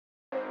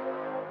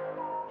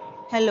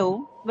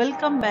Hello,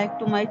 welcome back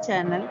to my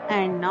channel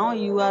and now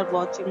you are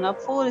watching a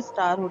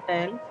 4-star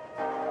hotel.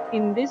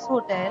 In this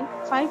hotel,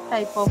 5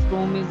 type of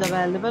room is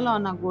available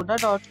on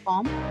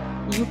agoda.com.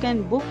 You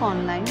can book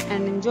online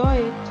and enjoy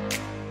it.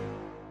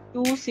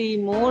 To see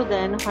more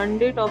than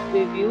 100 of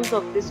reviews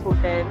of this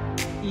hotel,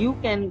 you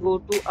can go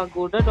to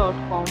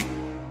agoda.com.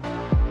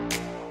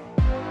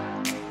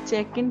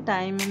 Check-in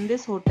time in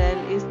this hotel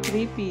is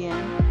 3 p.m.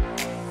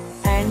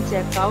 and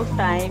check-out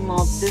time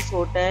of this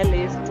hotel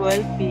is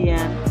 12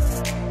 p.m.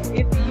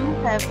 If you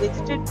have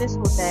visited this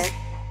hotel,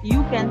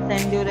 you can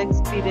send your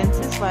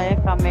experiences via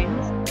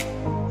comments.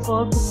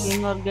 For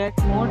booking or get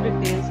more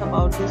details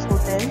about this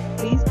hotel,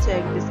 please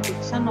check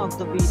description of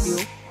the video.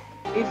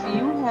 If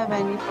you have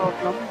any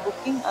problem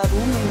booking a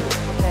room in this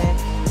hotel,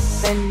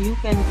 then you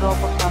can drop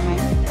a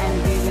comment and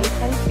we will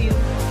help you.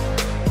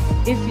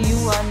 If you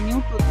are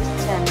new to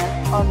this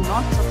channel or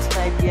not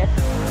subscribed yet,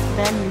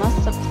 then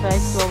must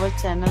subscribe to our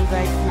channel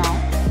right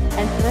now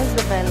and press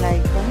the bell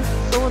icon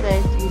so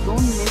that you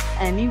don't miss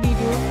any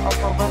videos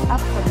of our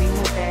upcoming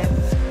hotel.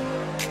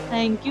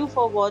 Thank you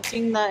for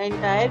watching the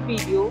entire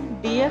video.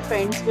 Dear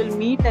friends, will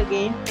meet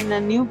again in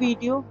a new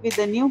video with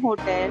a new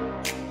hotel.